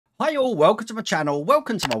Hi all, welcome to my channel,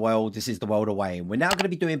 welcome to my world. This is the world of Wayne. We're now going to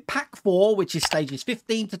be doing pack 4, which is stages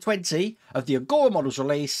 15 to 20 of the Agora models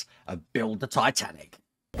release of Build the Titanic.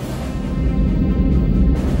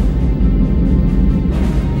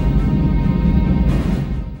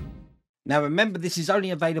 Now remember, this is only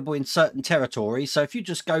available in certain territories, so if you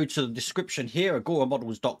just go to the description here,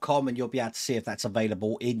 agoramodels.com, and you'll be able to see if that's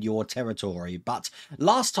available in your territory. But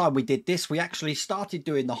last time we did this, we actually started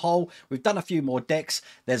doing the whole. We've done a few more decks.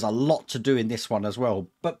 There's a lot to do in this one as well.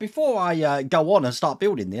 But before I go on and start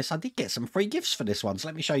building this, I did get some free gifts for this one, so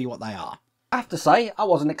let me show you what they are. I have to say, I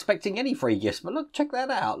wasn't expecting any free gifts, but look, check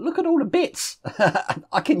that out. Look at all the bits.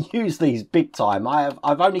 I can use these big time.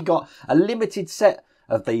 I've only got a limited set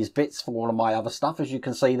of these bits for all of my other stuff, as you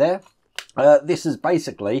can see there. This has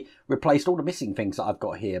basically replaced all the missing things that I've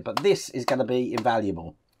got here, but this is going to be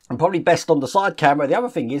invaluable and probably best on the side camera. The other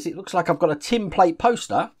thing is, it looks like I've got a tin plate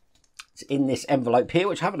poster. It's in this envelope here,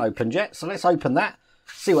 which I haven't opened yet, so let's open that,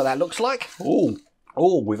 see what that looks like.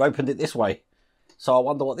 Oh, we've opened it this way, so I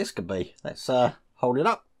wonder what this could be. Let's hold it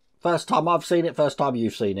up. First time I've seen it, first time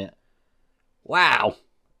you've seen it. Wow,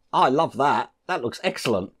 I love that. That looks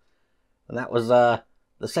excellent. And that was the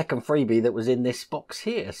second freebie that was in this box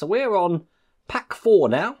here. So we're on pack 4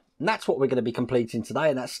 now, and that's what we're going to be completing today,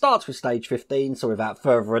 and that starts with stage 15. So without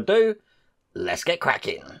further ado, let's get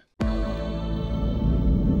cracking.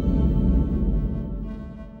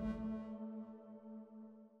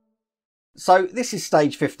 So this is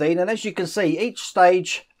stage 15, and as you can see, each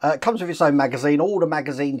stage comes with its own magazine. All the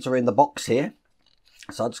magazines are in the box here,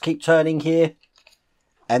 so I'll just keep turning here,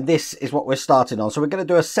 and this is what we're starting on. So we're going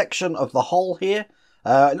to do a section of the hull here.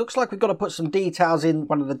 It looks like we've got to put some details in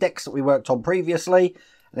one of the decks that we worked on previously,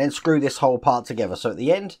 and then screw this whole part together. So at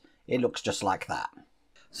the end, it looks just like that.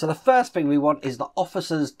 So the first thing we want is the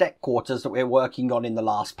officers' deck quarters that we're working on in the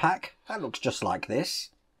last pack. That looks just like this.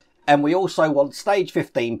 And we also want stage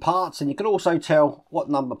 15 parts, and you can also tell what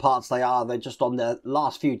number parts they are. They're just on the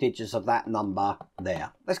last few digits of that number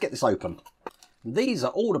there. Let's get this open. These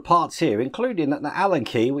are all the parts here, including the Allen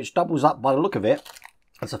key, which doubles up by the look of it.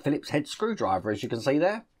 It's a Phillips head screwdriver, as you can see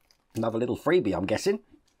there. Another little freebie, I'm guessing.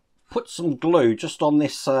 Put some glue just on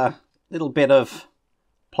this little bit of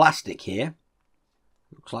plastic here.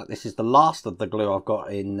 Looks like this is the last of the glue I've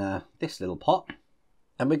got in this little pot.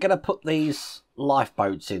 And we're going to put these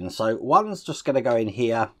lifeboats in. So one's just going to go in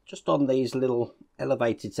here, just on these little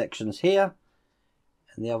elevated sections here.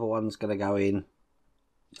 And the other one's going to go in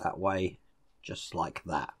that way, just like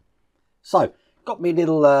that. So, got me a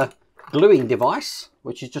little gluing device,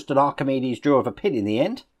 which is just an Archimedes draw of a pin in the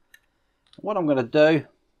end. What I'm going to do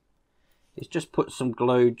is just put some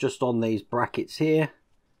glue just on these brackets here.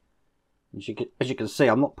 As you can see,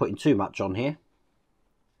 I'm not putting too much on here,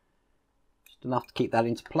 just enough to keep that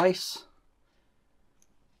into place,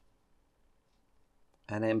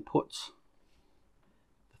 and then put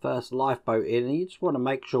the first lifeboat in. And you just want to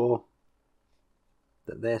make sure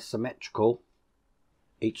that they're symmetrical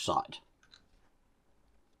each side.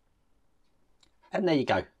 And there you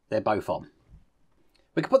go, they're both on.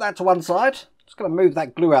 We can put that to one side. Just going to move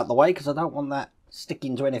that glue out the way because I don't want that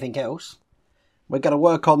sticking to anything else. We're going to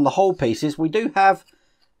work on the whole pieces. We do have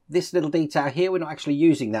this little detail here. We're not actually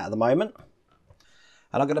using that at the moment.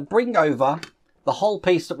 And I'm going to bring over the whole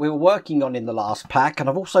piece that we were working on in the last pack. And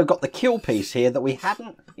I've also got the kill piece here that we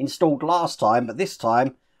hadn't installed last time, but this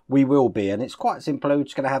time we will be. And it's quite simple. We're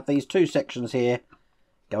just going to have these two sections here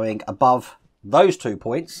going above those 2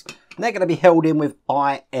 points. And they're going to be held in with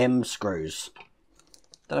IM screws.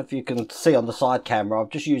 Don't know if you can see on the side camera, I've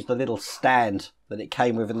just used the little stand that it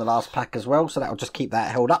came with in the last pack as well. So that'll just keep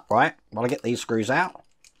that held up right while I get these screws out.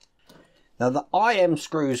 Now the IM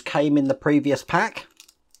screws came in the previous pack,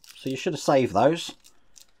 so you should have saved those.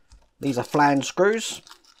 These are flange screws.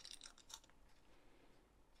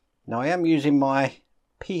 Now I am using my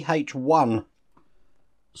PH1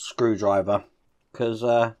 screwdriver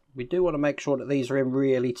because we do want to make sure that these are in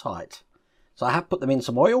really tight. So I have put them in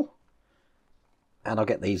some oil, and I'll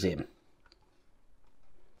get these in.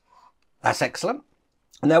 That's excellent.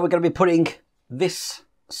 And now we're going to be putting this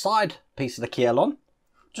side piece of the keel on.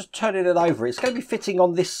 Just turning it over. It's going to be fitting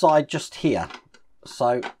on this side just here.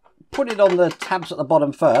 So put it on the tabs at the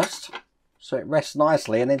bottom first, so it rests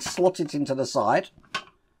nicely, and then slot it into the side.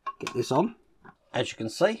 Get this on. As you can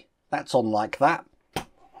see, that's on like that.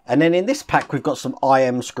 And then in this pack, we've got some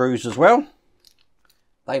IM screws as well.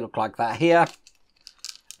 They look like that here.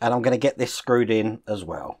 And I'm going to get this screwed in as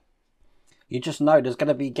well. You just know there's going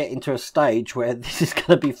to be getting to a stage where this is going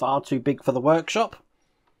to be far too big for the workshop.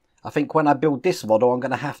 I think when I build this model, I'm going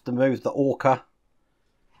to have to move the Orca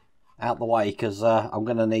out the way because I'm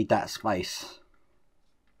going to need that space.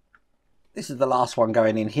 this is the last one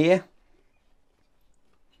going in here.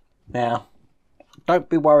 Now, don't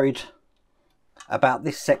be worried about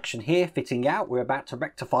this section here fitting out. We're about to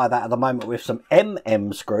rectify that at the moment with some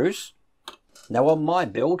screws. Now on my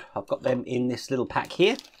build, I've got them in this little pack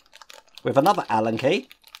here with another Allen key.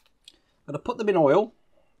 I'm going to put them in oil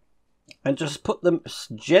and just put them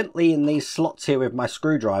gently in these slots here with my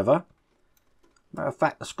screwdriver. Matter of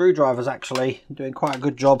fact, the screwdriver's actually doing quite a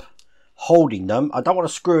good job holding them. I don't want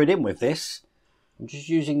to screw it in with this. I'm just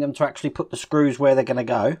using them to actually put the screws where they're going to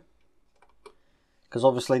go. Because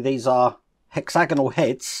obviously these are hexagonal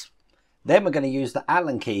heads. Then we're going to use the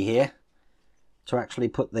Allen key here to actually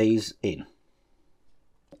put these in.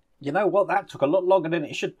 You know what, that took a lot longer than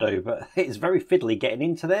it should do, but it's very fiddly getting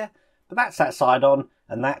into there. But that's that side on,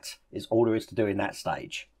 and that is all there is to do in that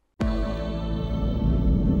stage.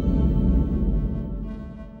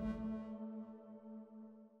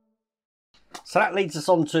 So that leads us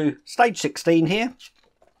on to stage 16 here.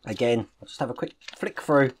 Again, I'll just have a quick flick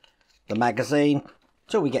through the magazine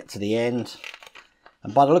till we get to the end.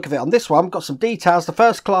 And by the look of it on this one, I've got some details. The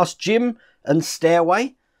first class gym and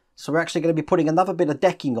stairway. So we're actually going to be putting another bit of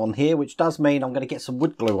decking on here, which does mean I'm going to get some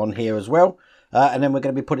wood glue on here as well. And then we're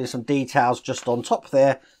going to be putting some details just on top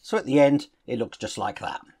there. So at the end, it looks just like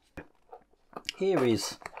that. Here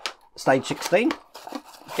is stage 16.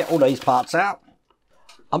 Get all these parts out.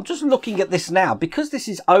 I'm just looking at this now. Because this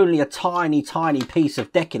is only a tiny, tiny piece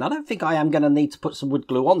of decking, I don't think I am going to need to put some wood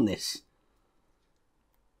glue on this.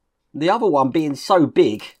 The other one being so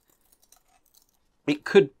big, it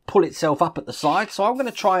could pull itself up at the side. So I'm going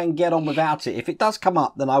to try and get on without it. If it does come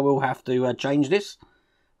up, then I will have to change this.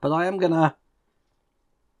 But I am going to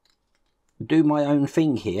do my own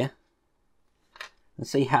thing here and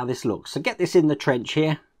see how this looks. So get this in the trench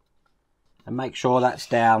here and make sure that's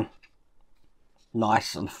down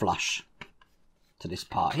nice and flush to this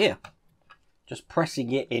part here. Just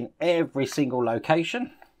pressing it in every single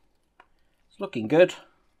location. It's looking good.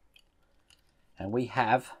 And we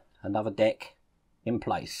have another deck in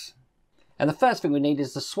place. And the first thing we need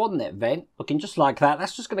is the swan net vent, looking just like that.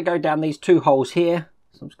 That's just going to go down these two holes here.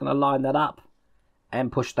 So I'm just going to line that up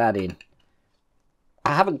and push that in.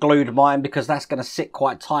 I haven't glued mine because that's going to sit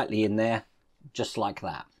quite tightly in there, just like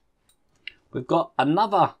that. We've got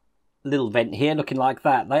another little vent here looking like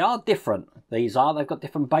that. They are different. They've got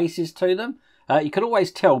different bases to them. You can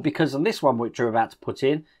always tell because on this one which we're about to put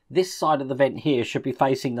in, this side of the vent here should be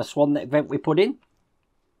facing the swan neck vent we put in.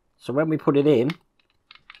 So when we put it in,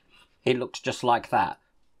 it looks just like that.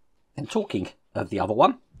 And talking of the other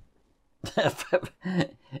one,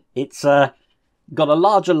 it's got a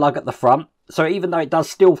larger lug at the front. So even though it does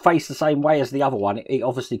still face the same way as the other one, it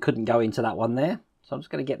obviously couldn't go into that one there. So I'm just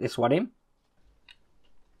going to get this one in.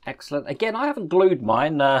 Excellent. Again, I haven't glued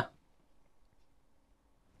mine.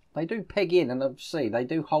 They do peg in, and see, they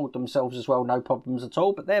do hold themselves as well, no problems at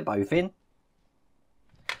all, but they're both in.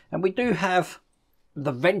 And we do have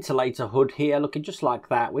the ventilator hood here looking just like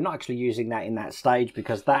that. We're not actually using that in that stage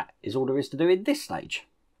because that is all there is to do in this stage.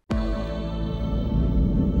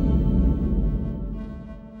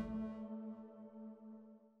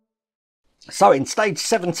 So in stage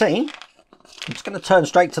 17, I'm just going to turn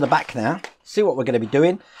straight to the back now, see what we're going to be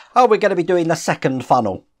doing. Oh, we're going to be doing the second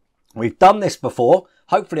funnel. We've done this before.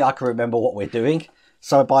 Hopefully I can remember what we're doing.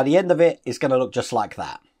 So by the end of it, it's going to look just like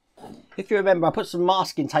that. If you remember, I put some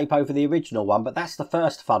masking tape over the original one, but that's the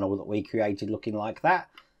first funnel that we created looking like that.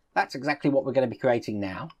 That's exactly what we're going to be creating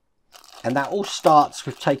now. And that all starts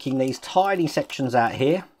with taking these tiny sections out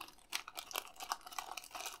here.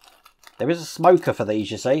 There is a smoker for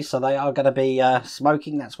these, you see, so they are going to be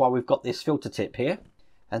smoking. That's why we've got this filter tip here.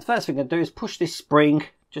 And first thing I'm going to do is push this spring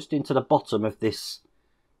just into the bottom of this.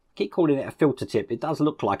 I keep calling it a filter tip. It does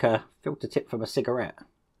look like a filter tip from a cigarette.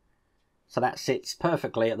 So that sits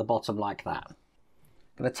perfectly at the bottom like that. I'm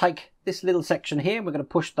going to take this little section here. We're going to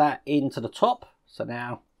push that into the top. So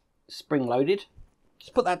now spring loaded.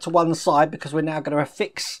 Just put that to one side because we're now going to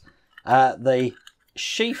affix the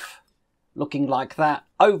sheath looking like that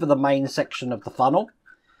over the main section of the funnel.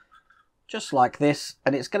 Just like this.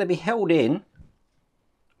 And it's going to be held in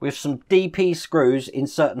with some DP screws in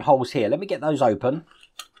certain holes here. Let me get those open.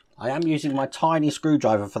 I am using my tiny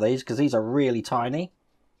screwdriver for these because these are really tiny.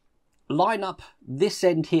 Line up this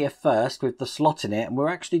end here first with the slot in it, and we're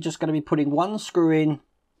actually just going to be putting one screw in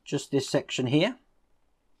just this section here.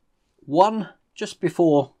 One just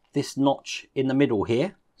before this notch in the middle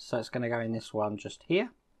here. So it's going to go in this one just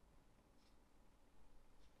here.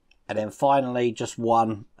 And then finally just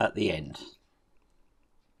one at the end.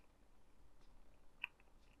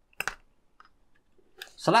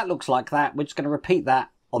 So that looks like that. We're just going to repeat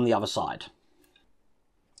that on the other side.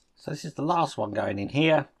 So this is the last one going in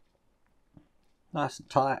here. Nice and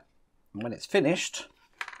tight. And when it's finished,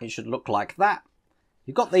 it should look like that.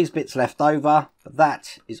 You've got these bits left over, but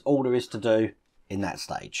that is all there is to do in that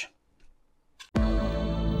stage.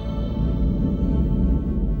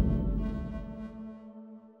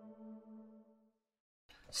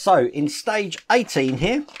 So in stage 18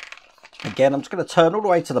 here, again, I'm just going to turn all the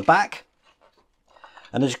way to the back.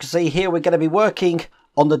 And as you can see here, we're going to be working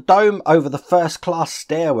on the dome over the first class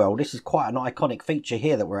stairwell. This is quite an iconic feature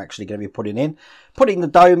here that we're actually going to be putting in. Putting the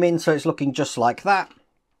dome in so it's looking just like that.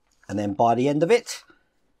 And then by the end of it,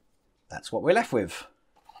 that's what we're left with.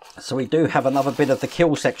 So we do have another bit of the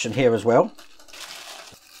kill section here as well.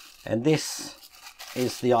 And this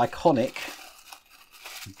is the iconic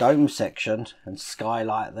dome section and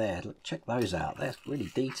skylight there. Look, check those out. They're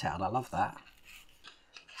really detailed. I love that.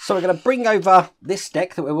 So we're going to bring over this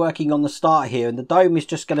deck that we're working on the start here, and the dome is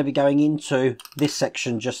just going to be going into this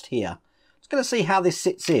section just here. Just going to see how this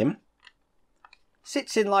sits in.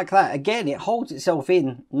 Sits in like that. Again, it holds itself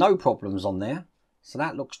in, no problems on there. So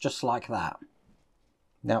that looks just like that.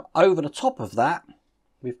 Now over the top of that,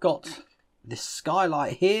 we've got this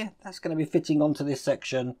skylight here. That's going to be fitting onto this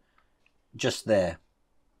section just there.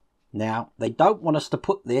 Now they don't want us to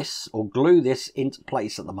put this or glue this into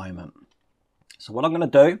place at the moment. So what I'm going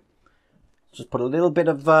to do is just put a little bit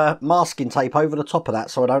of masking tape over the top of that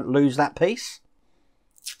so I don't lose that piece.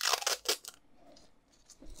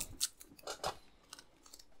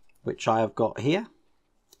 Which I have got here.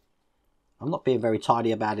 I'm not being very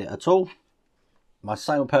tidy about it at all. My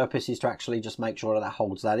sole purpose is to actually just make sure that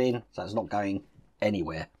holds that in, so it's not going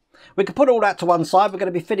anywhere. We can put all that to one side. We're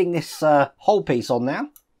going to be fitting this whole piece on now.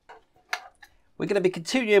 We're going to be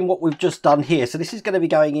continuing what we've just done here. So this is going to be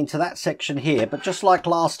going into that section here, but just like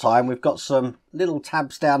last time, we've got some little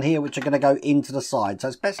tabs down here which are going to go into the side. So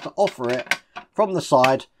it's best to offer it from the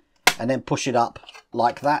side and then push it up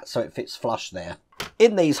like that so it fits flush there.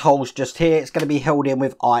 In these holes just here, it's going to be held in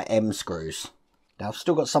with IM screws. Now I've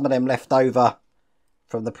still got some of them left over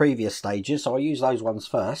from the previous stages, so I'll use those ones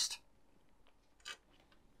first.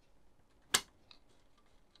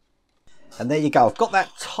 And there you go. I've got that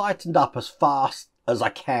tightened up as fast as I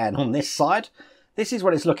can on this side. This is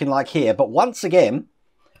what it's looking like here. But once again,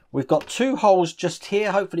 we've got two holes just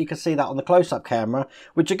here. Hopefully you can see that on the close-up camera,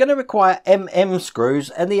 which are going to require screws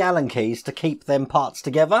and the Allen keys to keep them parts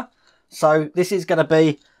together. So this is going to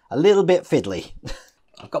be a little bit fiddly.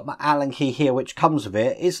 I've got my Allen key here, which comes with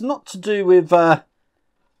it. It's not to do with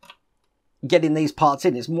getting these parts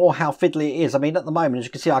in. It's more how fiddly it is. I mean, at the moment, as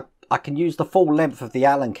you can see, I can use the full length of the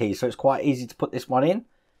Allen key, so it's quite easy to put this one in.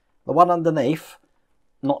 The one underneath,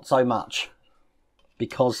 not so much,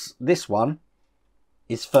 because this one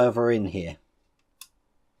is further in here.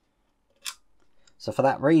 So for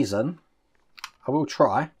that reason, I will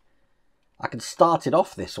try. I can start it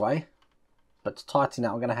off this way, but to tighten it,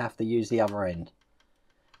 I'm going to have to use the other end.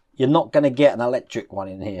 You're not going to get an electric one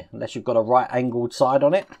in here, unless you've got a right angled side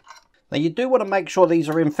on it. Now you do want to make sure these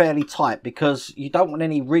are in fairly tight because you don't want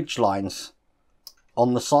any ridge lines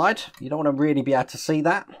on the side. You don't want to really be able to see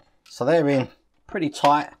that. So they're in pretty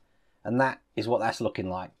tight, and that is what that's looking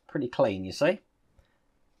like. Pretty clean, you see.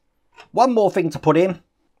 One more thing to put in,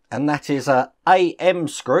 and that is a AM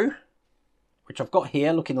screw, which I've got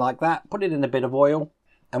here looking like that. Put it in a bit of oil,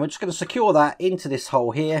 and we're just going to secure that into this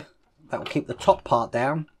hole here. That will keep the top part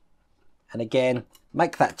down. And again,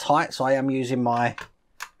 make that tight. So I am using my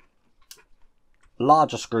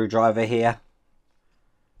larger screwdriver here.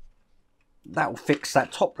 That will fix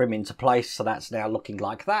that top rim into place, so that's now looking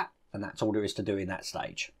like that, and that's all there is to do in that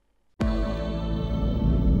stage.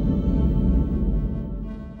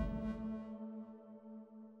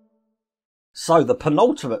 So the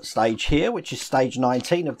penultimate stage here, which is stage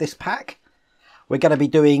 19 of this pack, we're going to be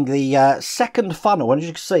doing the second funnel, and as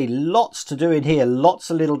you can see, lots to do in here,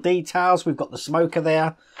 lots of little details. We've got the smoker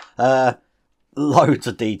there, loads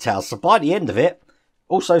of details. So by the end of it,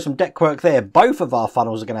 also some deck work there. Both of our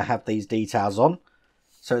funnels are going to have these details on.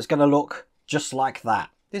 So it's going to look just like that.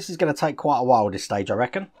 This is going to take quite a while, this stage, I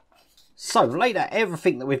reckon. So laid out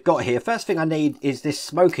everything that we've got here. First thing I need is this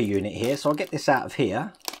smoker unit here. So I'll get this out of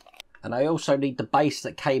here. And I also need the base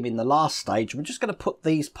that came in the last stage. We're just going to put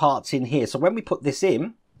these parts in here. So when we put this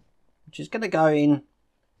in, which is going to go in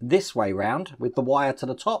this way round with the wire to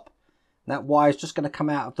the top. That wire is just going to come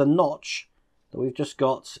out of the notch that we've just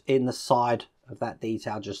got in the side of that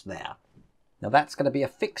detail just there. Now that's going to be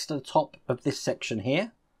affixed to the top of this section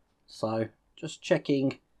here. So just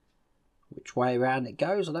checking which way around it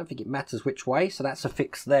goes. I don't think it matters which way. So that's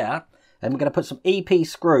affixed there. And we're going to put some EP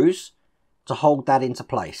screws to hold that into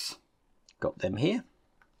place. Got them here.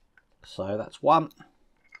 So that's one.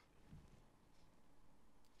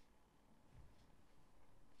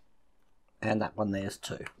 And that one there's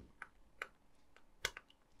 2.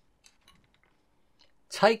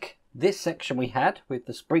 Take this section we had with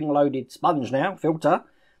the spring-loaded sponge now, filter.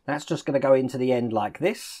 That's just going to go into the end like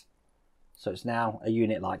this. So it's now a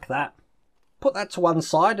unit like that. Put that to one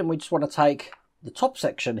side, and we just want to take the top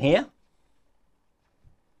section here.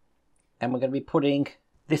 And we're going to be putting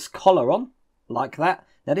this collar on like that.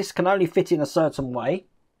 Now this can only fit in a certain way.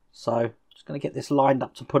 So just going to get this lined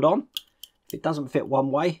up to put on. If it doesn't fit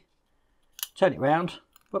one way, turn it round,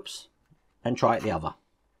 whoops, and try it the other.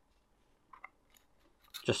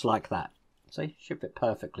 Just like that. See, should fit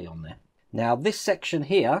perfectly on there. Now this section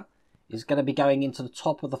here is going to be going into the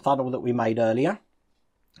top of the funnel that we made earlier.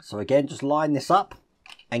 So again, just line this up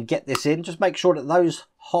and get this in. Just make sure that those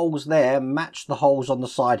holes there match the holes on the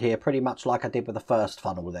side here, pretty much like I did with the first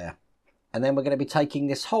funnel there. And then we're going to be taking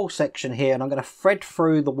this whole section here, and I'm going to thread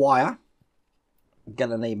through the wire. I'm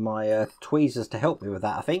going to need my tweezers to help me with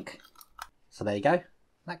that, I think. So there you go.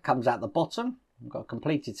 That comes out the bottom. I've got a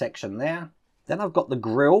completed section there. Then I've got the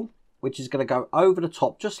grill, which is going to go over the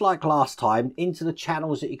top, just like last time, into the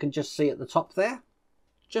channels that you can just see at the top there.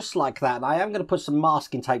 Just like that. And I am going to put some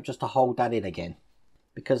masking tape just to hold that in again,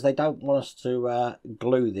 because they don't want us to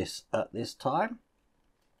glue this at this time.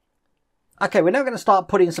 Okay, we're now going to start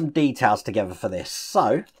putting some details together for this.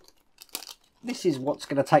 So this is what's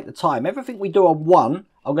going to take the time. Everything we do on one,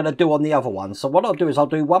 I'm going to do on the other one. So what I'll do is I'll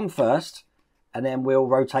do one first, and then we'll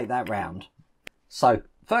rotate that round. So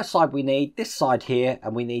first side we need this side here,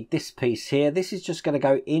 and we need this piece here. This is just going to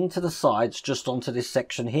go into the sides, just onto this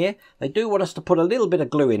section here. They do want us to put a little bit of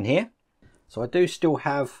glue in here. So I do still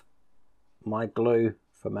have my glue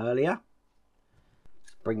from earlier.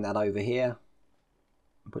 Let's bring that over here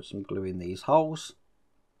and put some glue in these holes.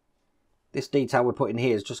 This detail we put in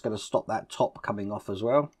here is just going to stop that top coming off as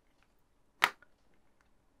well.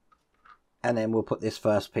 And then we'll put this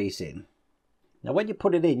first piece in. Now when you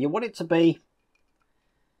put it in, you want it to be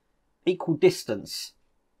equal distance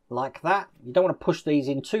like that. You don't want to push these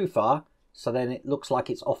in too far, so then it looks like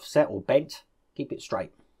it's offset or bent. Keep it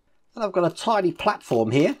straight. And I've got a tiny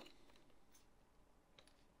platform here,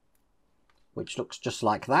 which looks just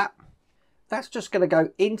like that. That's just going to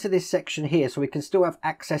go into this section here, so we can still have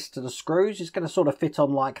access to the screws. It's going to sort of fit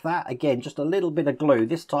on like that. Again, just a little bit of glue.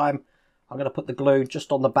 This time I'm going to put the glue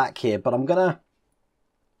just on the back here, but I'm going to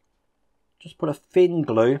just put a thin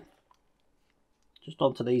glue just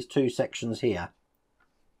onto these 2 sections here.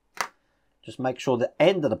 Just make sure the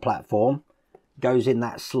end of the platform goes in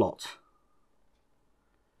that slot.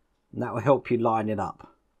 And that will help you line it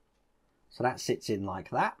up. So that sits in like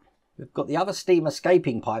that. We've got the other steam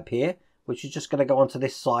escaping pipe here, which is just going to go onto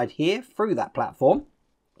this side here through that platform.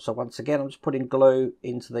 So once again, I'm just putting glue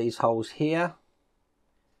into these holes here,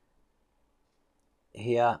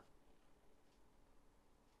 here,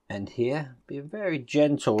 and here. Be very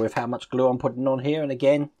gentle with how much glue I'm putting on here, and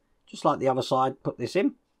again, just like the other side, put this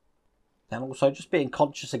in. And also just being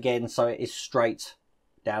conscious again so it is straight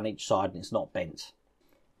down each side and it's not bent.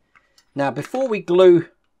 Now before we glue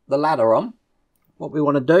the ladder on, what we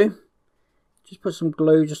want to do, just put some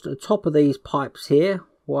glue just at the top of these pipes here.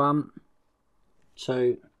 1,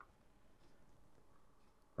 2,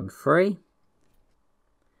 and 3.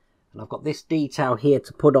 And I've got this detail here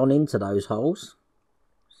to put on into those holes.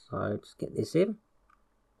 So just get this in.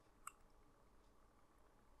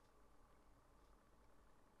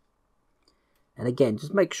 And again,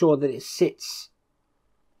 just make sure that it sits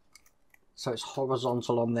so it's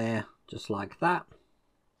horizontal on there, just like that.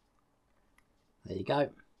 There you go.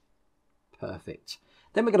 Perfect.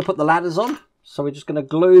 Then we're going to put the ladders on. So we're just going to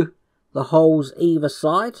glue the holes either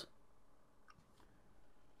side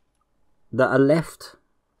that are left,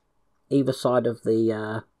 either side of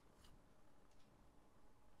the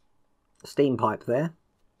steam pipe there.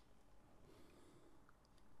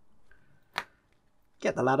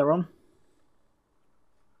 Get the ladder on.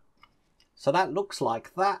 So that looks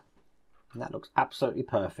like that, and that looks absolutely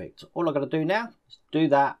perfect. All I've got to do now is do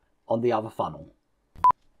that on the other funnel.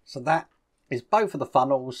 So that is both of the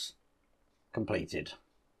funnels completed.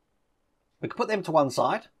 We can put them to one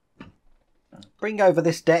side, bring over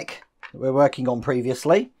this deck that we're working on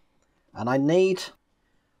previously, and I need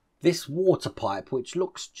this water pipe, which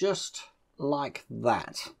looks just like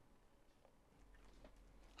that.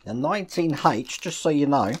 The 19H, just so you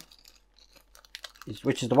know,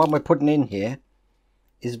 which is the one we're putting in here,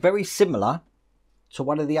 is very similar to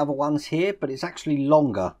one of the other ones here, but it's actually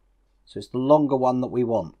longer. So it's the longer one that we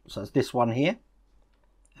want. So it's this one here,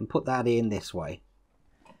 and put that in this way.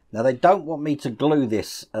 Now they don't want me to glue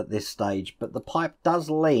this at this stage, but the pipe does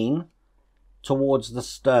lean towards the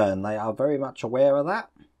stern. They are very much aware of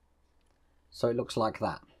that. So it looks like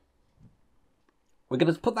that. we're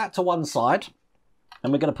going to put that to one side,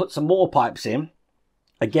 and we're going to put some more pipes in.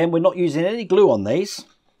 Again, we're not using any glue on these.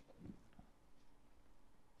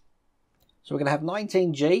 So we're going to have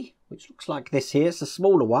 19G, which looks like this here. It's a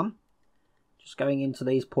smaller one. Just going into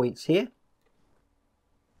these points here.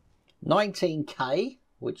 19K,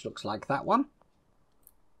 which looks like that one.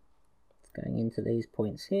 Going into these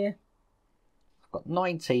points here. I've got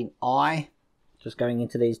 19I, just going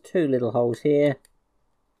into these two little holes here.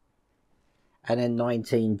 And then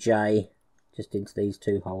 19J, just into these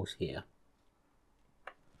two holes here.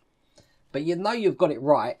 But you know you've got it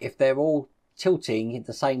right if they're all tilting in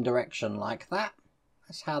the same direction like that.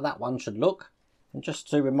 That's how that one should look. And just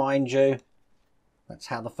to remind you, that's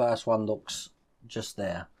how the first one looks just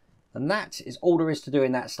there. And that is all there is to do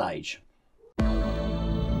in that stage.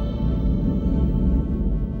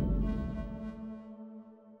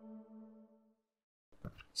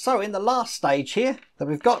 So in the last stage here, that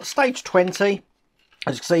we've got stage 20.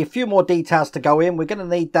 As you can see, a few more details to go in. We're going to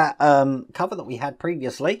need that cover that we had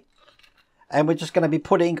previously. And we're just going to be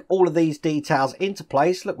putting all of these details into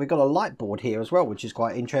place. Look, we've got a light board here as well, which is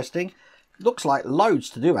quite interesting. Looks like loads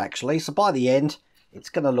to do actually. So by the end, it's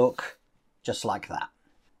going to look just like that.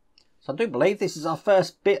 So I do believe this is our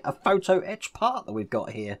first bit of photo etch part that we've got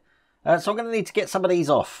here. So I'm going to need to get some of these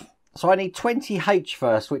off. So I need 20H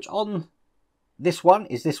first, which on this one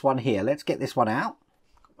is this one here. Let's get this one out.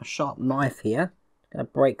 Got a sharp knife here. Going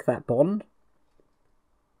to break that bond.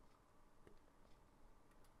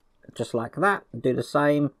 Just like that, and do the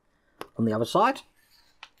same on the other side.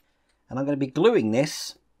 And I'm going to be gluing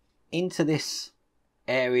this into this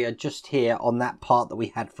area just here on that part that we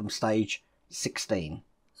had from stage 16.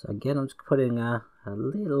 So again, I'm just putting a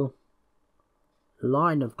little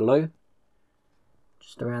line of glue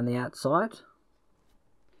just around the outside.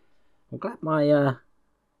 I'm glad my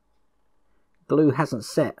glue hasn't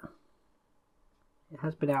set. It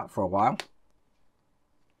has been out for a while.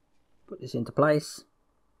 Put this into place.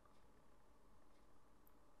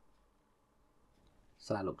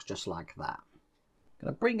 So that looks just like that. I'm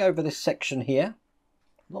going to bring over this section here.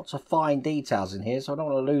 Lots of fine details in here, so I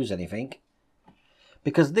don't want to lose anything.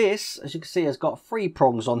 Because this, as you can see, has got 3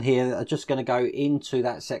 prongs on here that are just going to go into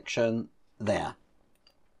that section there.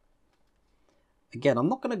 Again, I'm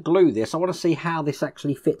not going to glue this. I want to see how this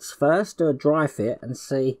actually fits first. Do a dry fit and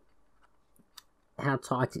see how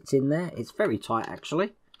tight it's in there. It's very tight actually.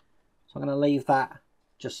 So I'm going to leave that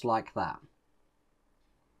just like that.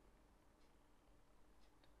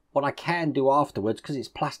 What I can do afterwards, because it's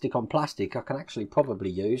plastic on plastic, I can actually probably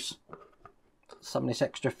use some of this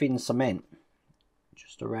extra thin cement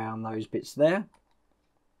just around those bits there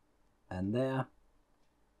and there.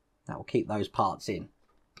 That will keep those parts in.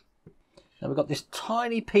 Now we've got this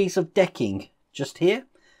tiny piece of decking just here.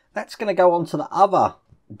 That's going to go onto the other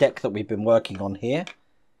deck that we've been working on here.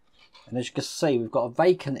 And as you can see, we've got a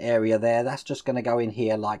vacant area there. That's just going to go in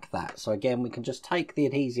here like that. So again, we can just take the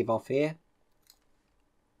adhesive off here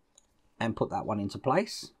and put that one into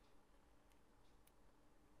place.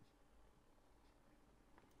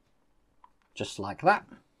 Just like that.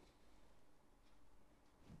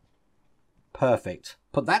 Perfect.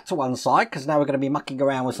 Put that to one side because now we're going to be mucking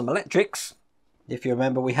around with some electrics. If you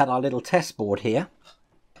remember, we had our little test board here,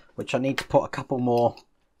 which I need to put a couple more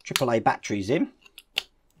AAA batteries in.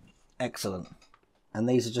 Excellent. And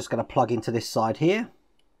these are just going to plug into this side here.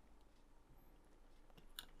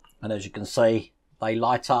 And as you can see, they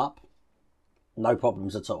light up. No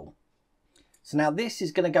problems at all. So now this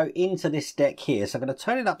is going to go into this deck here. So I'm going to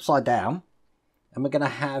turn it upside down. And we're going to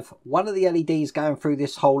have one of the LEDs going through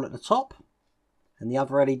this hole at the top. And the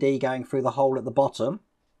other LED going through the hole at the bottom.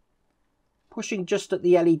 Pushing just at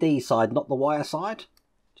the LED side, not the wire side.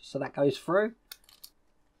 Just so that goes through.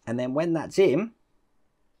 And then when that's in,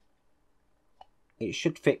 it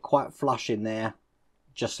should fit quite flush in there.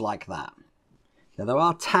 Just like that. Now there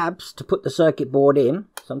are tabs to put the circuit board in,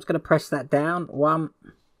 so I'm just going to press that down. One,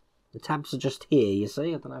 the tabs are just here, you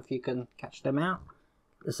see. I don't know if you can catch them out.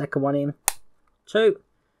 The second one in. 2,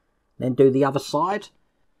 then do the other side.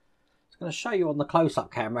 I'm going to show you on the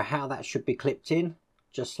close-up camera how that should be clipped in,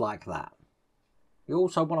 just like that. You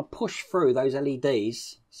also want to push through those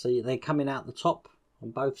LEDs so they're coming out the top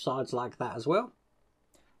on both sides like that as well.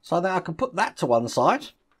 So now I can put that to one side,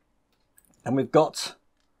 and we've got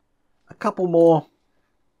a couple more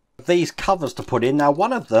of these covers to put in. Now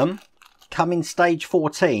one of them come in stage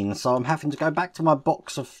 14, so I'm having to go back to my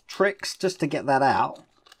box of tricks just to get that out.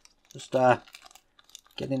 Just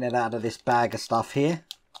getting it out of this bag of stuff here.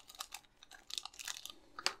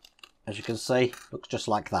 As you can see, looks just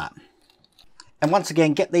like that. And once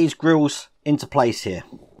again, get these grills into place here.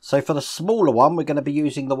 So for the smaller one, we're going to be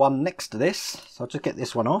using the one next to this. So I'll just get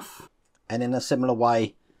this one off. And in a similar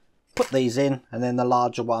way, put these in, and then the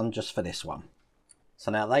larger one just for this one. So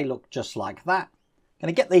now they look just like that.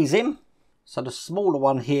 Going to get these in. So the smaller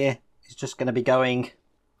one here is just going to be going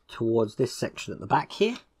towards this section at the back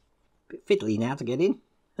here. A bit fiddly now to get in.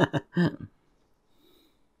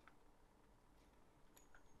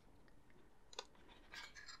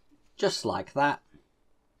 Just like that.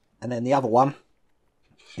 And then the other one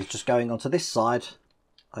is just going onto this side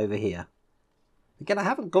over here. Again, I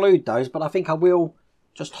haven't glued those, but I think I will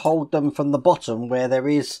just hold them from the bottom where there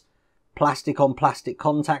is plastic on plastic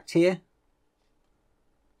contact here.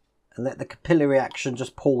 And let the capillary action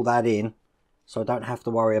just pull that in, so I don't have to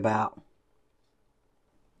worry about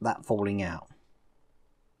that falling out.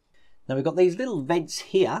 Now we've got these little vents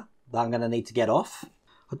here that I'm going to need to get off.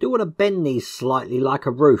 I do want to bend these slightly like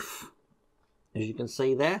a roof, as you can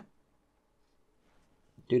see there.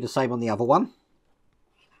 Do the same on the other one.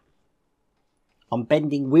 I'm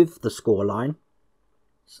bending with the score line,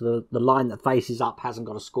 so the line that faces up hasn't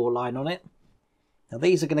got a score line on it. Now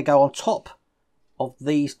these are going to go on top of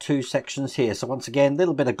these two sections here. So once again, a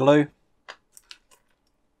little bit of glue.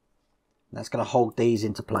 That's going to hold these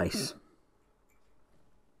into place.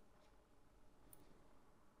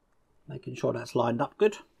 Making sure that's lined up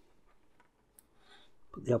good.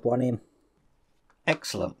 Put the other one in.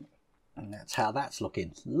 Excellent. And that's how that's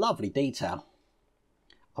looking. Lovely detail.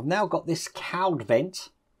 I've now got this cowled vent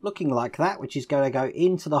looking like that, which is going to go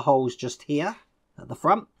into the holes just here at the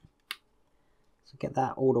front. So get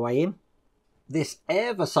that all the way in. This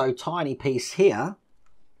ever so tiny piece here,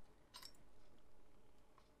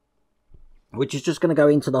 which is just going to go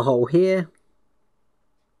into the hole here,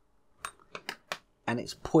 and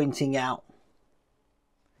it's pointing out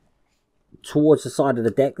towards the side of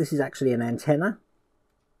the deck. This is actually an antenna.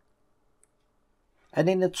 And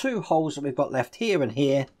in the two holes that we've got left here and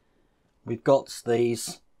here, we've got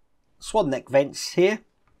these swan neck vents here.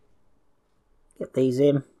 Get these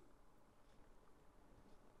in.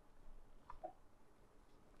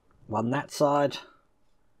 One that side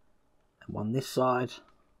and one this side.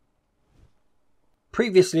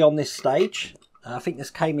 Previously on this stage, I think this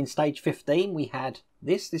came in stage 15, we had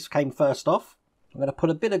this came first off. I'm going to put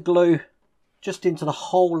a bit of glue just into the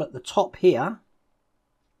hole at the top here,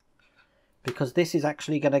 because this is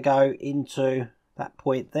actually going to go into that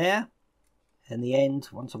point there, and the end,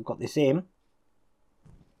 once I've got this in,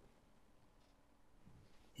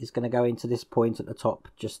 is going to go into this point at the top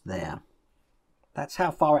just there. That's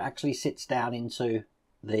how far it actually sits down into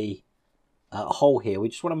the hole here. We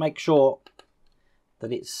just want to make sure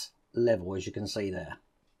that it's level, as you can see there.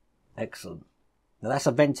 Excellent. Now that's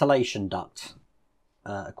a ventilation duct,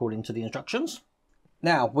 according to the instructions.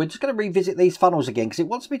 Now we're just going to revisit these funnels again, because it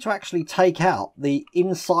wants me to actually take out the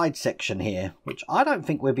inside section here, which I don't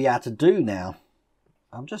think we'll be able to do now.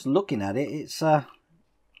 I'm just looking at it.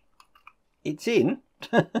 It's in.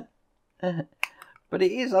 But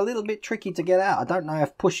it is a little bit tricky to get out. I don't know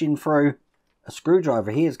if pushing through a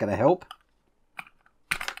screwdriver here is going to help.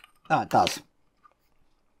 Oh, it does.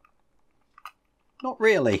 Not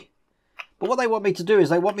really. But what they want me to do is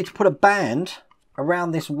they want me to put a band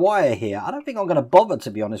around this wire here. I don't think I'm going to bother, to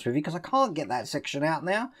be honest with you, because I can't get that section out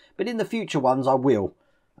now. But in the future ones, I will.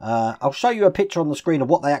 I'll show you a picture on the screen of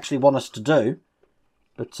what they actually want us to do.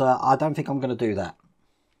 But I don't think I'm going to do that.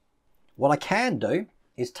 What I can do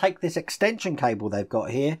is take this extension cable they've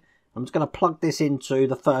got here. I'm just going to plug this into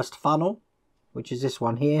the first funnel, which is this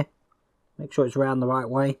one here. Make sure it's round the right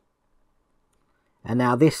way. And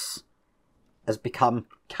now this has become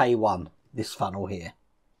K1, this funnel here.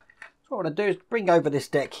 So what I'm going to do is bring over this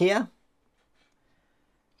deck here.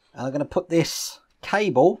 And I'm going to put this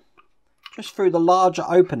cable just through the larger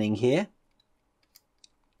opening here.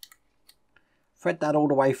 Thread that all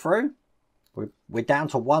the way through. We're down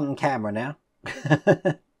to one camera now.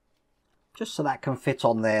 Just so that can fit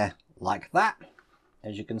on there like that,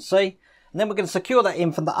 as you can see. And then we're going to secure that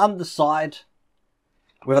in from the underside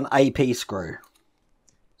with an AP screw.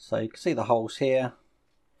 So you can see the holes here.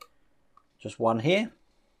 Just one here.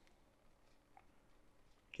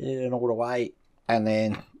 Get it in all the way. And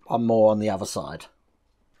then one more on the other side.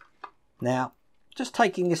 Now, just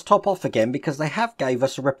taking this top off again, because they have gave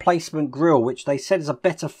us a replacement grill, which they said is a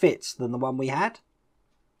better fit than the one we had.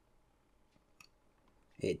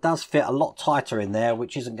 It does fit a lot tighter in there,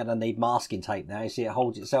 which isn't going to need masking tape now. You see it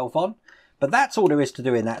holds itself on. But that's all there is to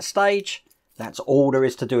do in that stage. That's all there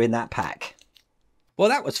is to do in that pack. Well,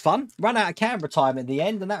 that was fun. Run out of camera time in the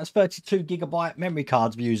end, and that was 32GB memory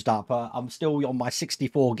cards used up. I'm still on my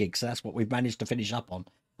 64 gigs, so that's what we've managed to finish up on.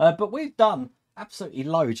 But we've done Absolutely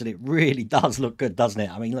loads, and it really does look good, doesn't it?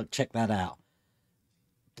 I mean, look, check that out.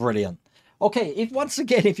 Brilliant. Okay, once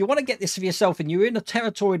again, if you want to get this for yourself and you're in a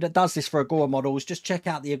territory that does this for Agora models, just check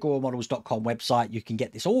out the agoramodels.com website. You can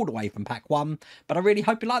get this all the way from pack 1. But I really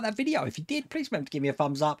hope you liked that video. If you did, please remember to give me a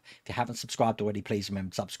thumbs up. If you haven't subscribed already, please remember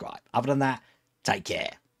to subscribe. Other than that, take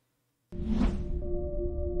care.